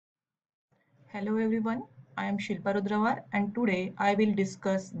Hello everyone, I am Shilpa Rudrawar and today I will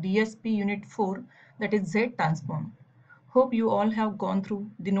discuss DSP Unit 4, that is Z transform. Hope you all have gone through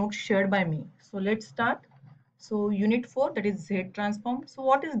the notes shared by me. So let's start. So Unit 4, that is Z transform. So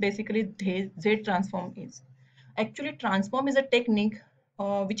what is basically Z transform is? Actually transform is a technique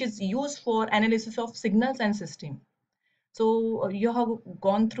which is used for analysis of signals and system. So you have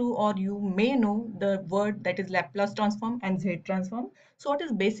gone through or you may know the word that is Laplace transform and Z transform. So what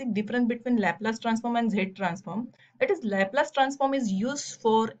is basic difference between Laplace transform and Z transform? That is Laplace transform is used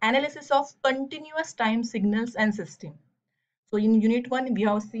for analysis of continuous time signals and system. So in unit 1 we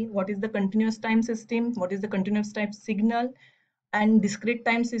have seen what is the continuous time system, what is the continuous time signal, and discrete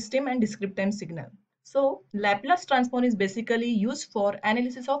time system and discrete time signal. So Laplace transform is basically used for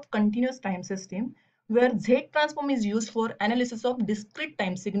analysis of continuous time system, where Z transform is used for analysis of discrete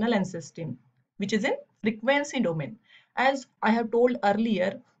time signal and system, which is in frequency domain. As I have told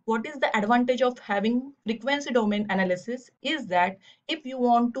earlier, what is the advantage of having frequency domain analysis is that if you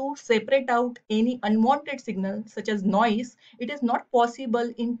want to separate out any unwanted signal such as noise, it is not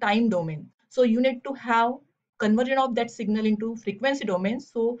possible in time domain. So you need to have conversion of that signal into frequency domain.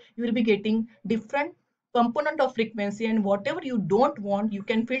 So you will be getting different component of frequency, and whatever you don't want, you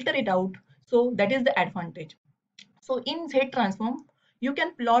can filter it out. So that is the advantage. So in Z transform, you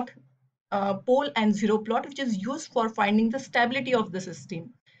can plot pole and zero plot, which is used for finding the stability of the system.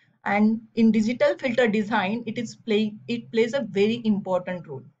 And in digital filter design, it plays a very important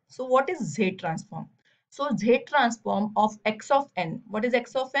role. So what is Z transform? So Z transform of X of n. What is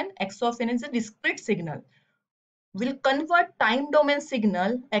X of n? X of n is a discrete signal. Will convert time domain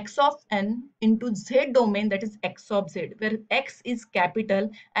signal X of n into Z domain, that is X of z, where X is capital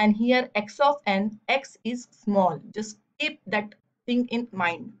and here X of n, X is small. Just keep that thing in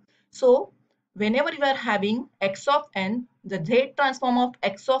mind. So whenever you are having X of n, the Z transform of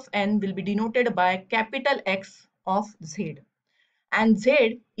X of n will be denoted by capital X of Z. And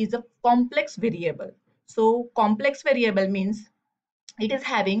Z is a complex variable. So complex variable means it is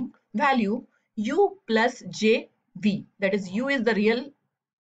having value u plus j v, that is u is the real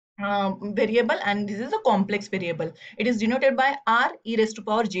variable and this is a complex variable. It is denoted by r e raised to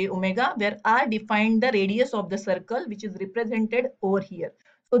power j omega, where r defined the radius of the circle, which is represented over here.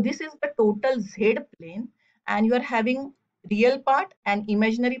 So this is the total z plane, and you are having real part and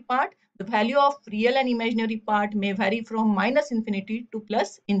imaginary part. The value of real and imaginary part may vary from minus infinity to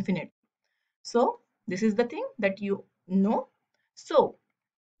plus infinity. So this is the thing that you know. So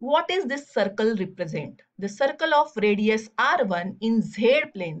what is this circle represent? The circle of radius r1 in z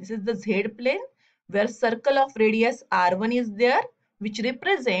plane. This is the z plane where circle of radius r1 is there, which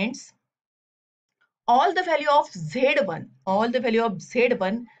represents all the value of z1, all the value of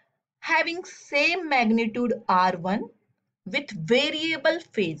z1 having same magnitude r1 with variable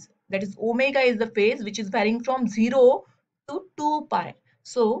phase. That is omega is the phase which is varying from 0 to 2 pi.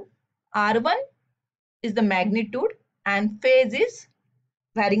 So r1 is the magnitude and phase is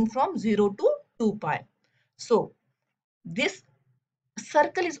varying from 0 to 2 pi. So this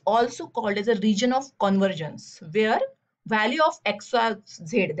circle is also called as a region of convergence, where value of x of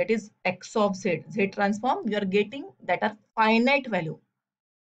z, that is x of z, z transform, you are getting that are finite value.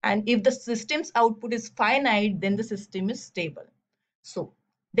 And if the system's output is finite, then the system is stable. So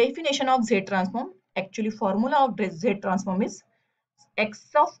definition of Z transform, actually formula of Z transform is x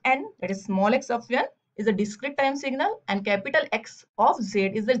of n, that is small x of n, is a discrete time signal, and capital X of z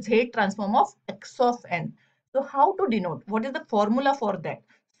is the Z transform of x of n. So how to denote? What is the formula for that?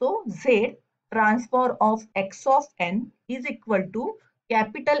 So Z transform of x of n is equal to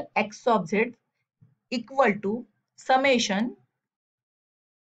capital X of z equal to summation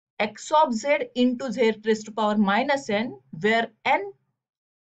x of z into z raised to power minus n, where n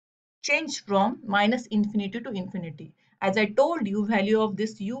change from minus infinity to infinity. As I told you, value of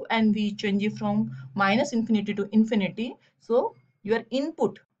this u and v change from minus infinity to infinity. So your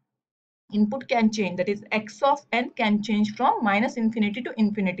input can change. That is x of n can change from minus infinity to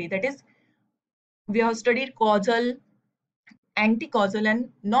infinity. That is, we have studied causal, anti-causal and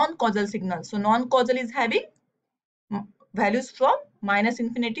non-causal signals. So non-causal is having values from minus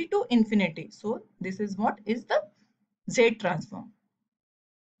infinity to infinity. So this is what is the Z transform.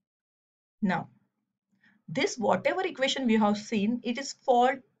 Now, this whatever equation we have seen, it is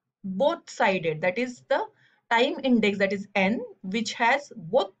for both sided, that is the time index, that is n, which has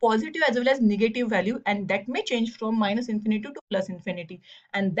both positive as well as negative value, and that may change from minus infinity to plus infinity.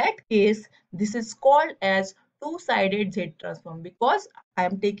 And that case, this is called as two-sided Z transform, because I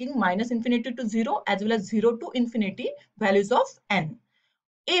am taking minus infinity to 0 as well as 0 to infinity values of n.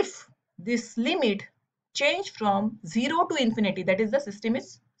 If this limit change from 0 to infinity, that is the system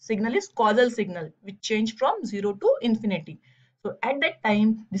is signal is causal signal which change from 0 to infinity. So at that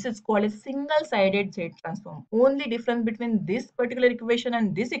time, this is called a single-sided Z transform. Only difference between this particular equation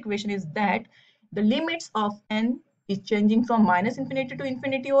and this equation is that the limits of n is changing from minus infinity to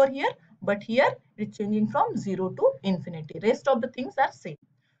infinity over here, but here it's changing from 0 to infinity. Rest of the things are same.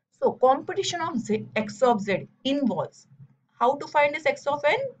 So competition of z, x of z involves how to find this x of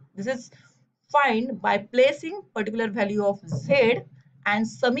n. This is find by placing particular value of z and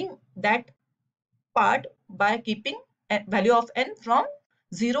summing that part by keeping a value of n from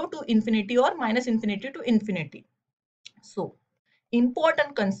 0 to infinity or minus infinity to infinity. So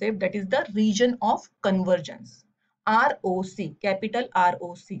important concept, that is the region of convergence, ROC, capital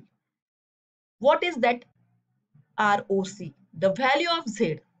ROC. What is that ROC? The value of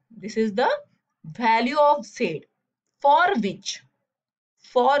z. This is the value of z for which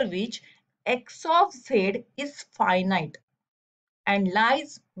x of z is finite and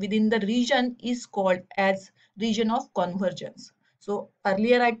lies within the region is called as region of convergence. So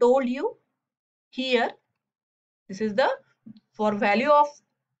earlier I told you, here this is the for value of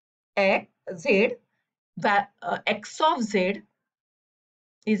x, z, x of z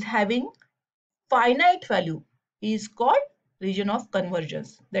is having finite value is called region of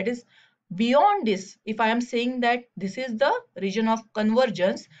convergence. That is, beyond this, if I am saying that this is the region of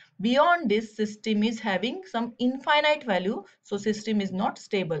convergence, beyond this system is having some infinite value, so system is not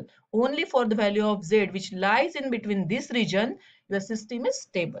stable. Only for the value of z which lies in between this region, your system is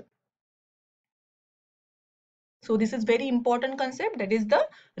stable. So this is very important concept, that is the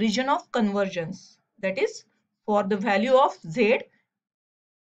region of convergence. That is, for the value of z,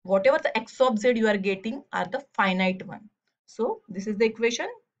 whatever the x of z you are getting are the finite one. So this is the equation,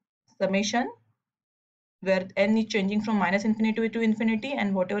 summation, where n is changing from minus infinity to infinity,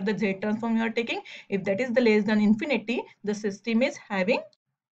 and whatever the z transform you are taking, if that is the less than infinity, the system is having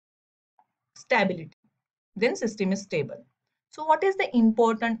stability. Then system is stable. So what is the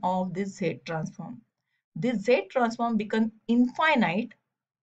importance of this z transform? This z transform becomes infinite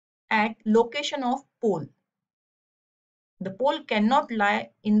at location of pole. The pole cannot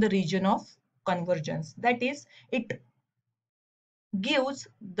lie in the region of convergence. That is, it gives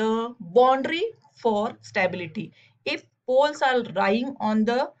the boundary for stability. If poles are lying on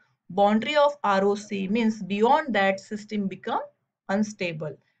the boundary of ROC, means beyond that system become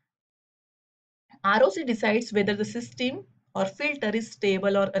unstable. ROC decides whether the system or filter is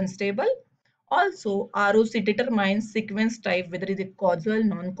stable or unstable. Also, ROC determines sequence type, whether it is causal,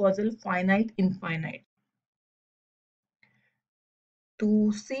 non-causal, finite, infinite.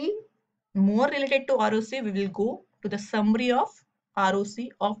 To see more related to ROC, we will go to the summary of ROC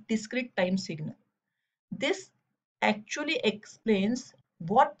of discrete time signal. This actually explains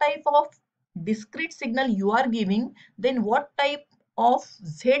what type of discrete signal you are giving, then what type of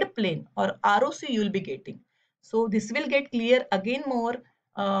Z plane or ROC you will be getting. So this will get clear again more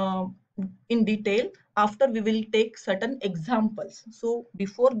uh, in detail after we will take certain examples. So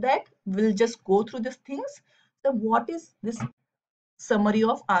before that, we'll just go through these things. So what is this summary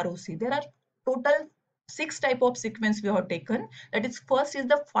of ROC? There are total 6 type of sequence we have taken. That is, first is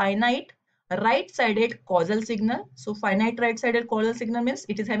the finite right-sided causal signal. So finite right-sided causal signal means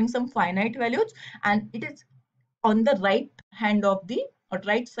it is having some finite values and it is on the right hand of the or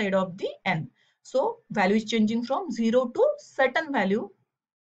right side of the n. So value is changing from 0 to certain value,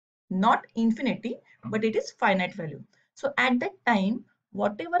 not infinity, but it is finite value. So at that time,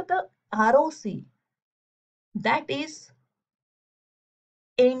 whatever the ROC, that is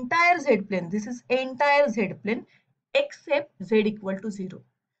entire z plane, this is entire z plane except z equal to 0.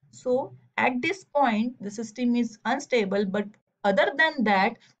 So at this point the system is unstable, but other than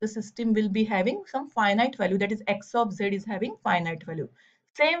that the system will be having some finite value, that is x of z is having finite value.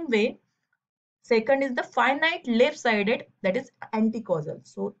 Same way, second is the finite left sided, that is anti-causal.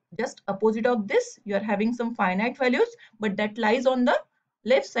 So just opposite of this, you are having some finite values, but that lies on the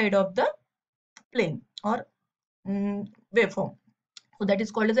left side of the plane or waveform. So that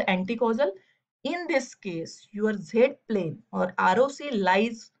is called as anti-causal. In this case, your Z plane or ROC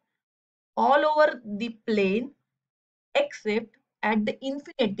lies all over the plane except at the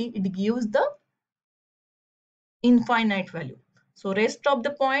infinity, it gives the infinite value. So rest of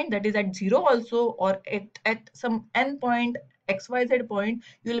the point, that is at 0 also, or at some n point, xyz point,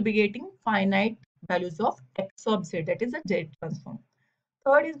 you will be getting finite values of x of z, that is a Z transform.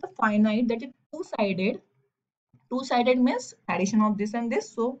 Third is the finite, that is two-sided. Two-sided means addition of this and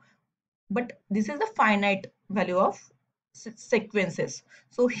this. So but this is the finite value of sequences.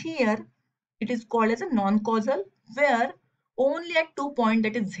 So here it is called as a non-causal, where only at 2 points,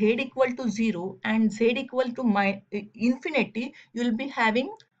 that is z equal to 0 and z equal to infinity, you will be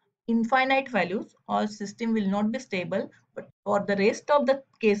having infinite values, our system will not be stable. But for the rest of the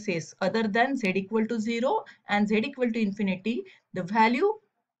cases other than z equal to 0 and z equal to infinity, the value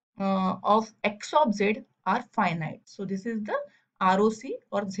of x of z are finite. So this is the ROC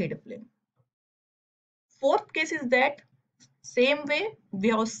or Z plane. Fourth case is that same way we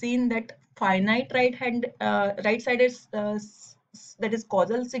have seen that finite right sided that is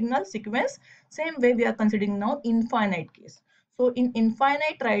causal signal sequence. Same way we are considering now infinite case. So in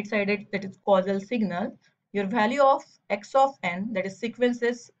infinite right sided that is causal signal, your value of x of n that is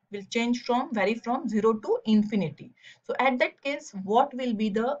sequences will change from vary from 0 to infinity. So at that case what will be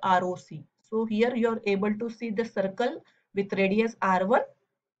the ROC? So here you are able to see the circle with radius r1.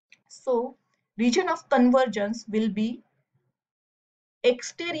 So region of convergence will be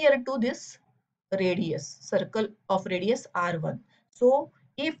exterior to this radius, circle of radius r1. So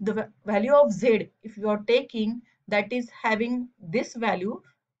if the value of z, if you are taking that is having this value,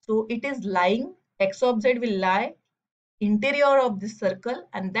 so it is lying, x of z will lie interior of this circle,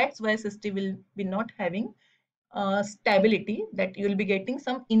 and that's why system will be not having stability, that you will be getting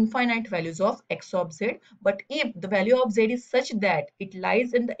some infinite values of x of z. But if the value of z is such that it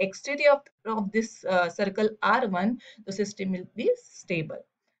lies in the exterior of this circle r1, the system will be stable.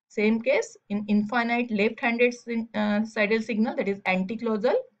 Same case in infinite left-handed sidal signal, that is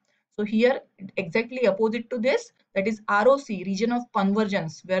anti-causal. So here exactly opposite to this, that is ROC, region of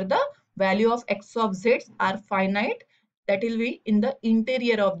convergence, where the value of x of z are finite, that will be in the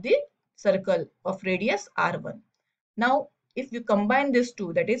interior of the circle of radius r1. Now, if you combine these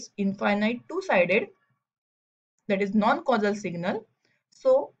two, that is infinite two-sided, that is non-causal signal,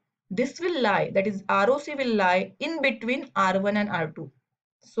 so this will lie, that is ROC will lie in between R1 and R2.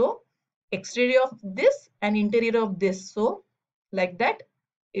 So exterior of this and interior of this. So like that,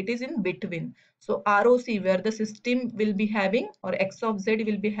 it is in between. So ROC, where the system will be having, or x of z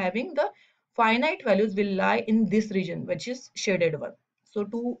will be having, the finite values will lie in this region, which is shaded one. So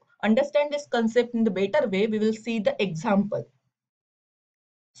to understand this concept in the better way, we will see the example.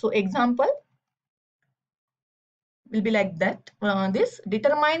 So example will be like that. This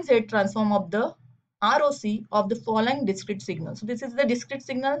determines a transform of the ROC of the following discrete signal. So this is the discrete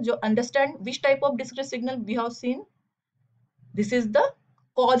signal. You understand which type of discrete signal we have seen? This is the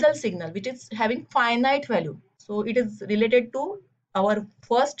causal signal, which is having finite value. So it is related to our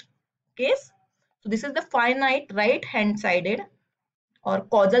first case. So this is the finite right hand sided or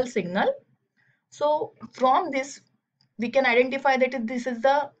causal signal. So from this, we can identify that this is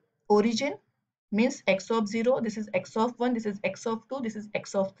the origin, means x of 0, this is x of 1, this is x of 2, this is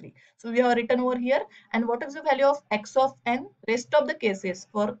x of 3. So we have written over here. And what is the value of x of n? Rest of the cases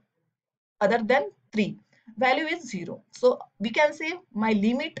for other than 3, value is 0. So we can say my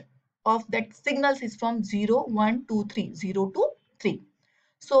limit of that signals is from 0, 1, 2, 3, 0 to 3.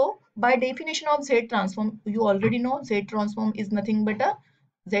 So by definition of Z transform, you already know Z transform is nothing but a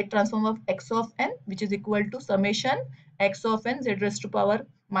Z transform of x of n, which is equal to summation x of n z raised to power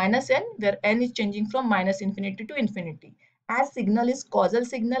minus n, where n is changing from minus infinity to infinity. As signal is causal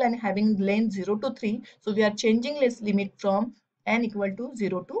signal and having length 0 to 3, so we are changing this limit from n equal to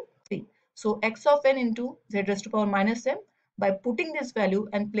 0 to 3. So x of n into z raised to power minus n, by putting this value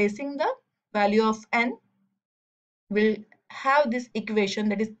and placing the value of n, will have this equation,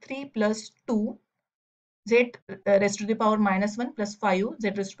 that is 3 plus 2 z raised to the power minus 1 plus 5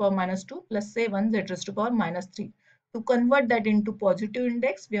 z raised to power minus 2 plus 7 z raised to power minus 3. To convert that into positive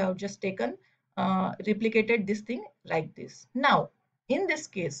index, we have just taken replicated this thing like this. Now in this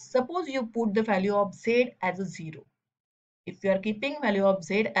case, suppose you put the value of z as a 0. If you are keeping value of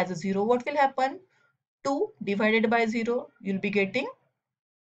z as a 0, what will happen? 2 divided by 0, you'll be getting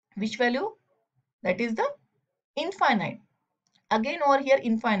which value? That is the infinite. Again over here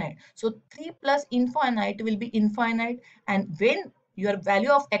infinite. So 3 plus infinite will be infinite, and when your value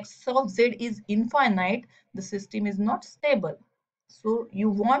of x of z is infinite, the system is not stable. So you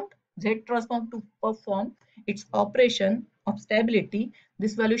want Z transform to perform its operation of stability,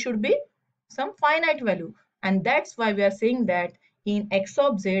 this value should be some finite value, and that's why we are saying that in x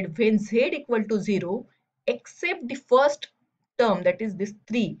of z, when z equal to 0, except the first term, that is this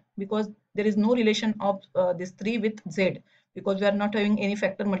 3, because there is no relation of this 3 with z, because we are not having any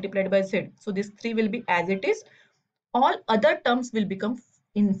factor multiplied by z. So this 3 will be as it is. All other terms will become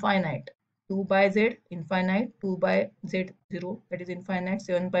infinite. 2 by z infinite, 2 by z 0, that is infinite,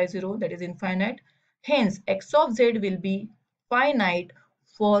 7 by 0, that is infinite. Hence x of z will be finite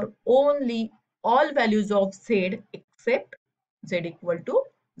for only all values of z except z equal to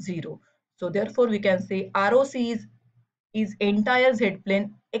 0. So therefore we can say ROC is entire z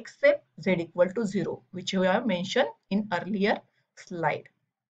plane except z equal to 0, which we have mentioned in earlier slide.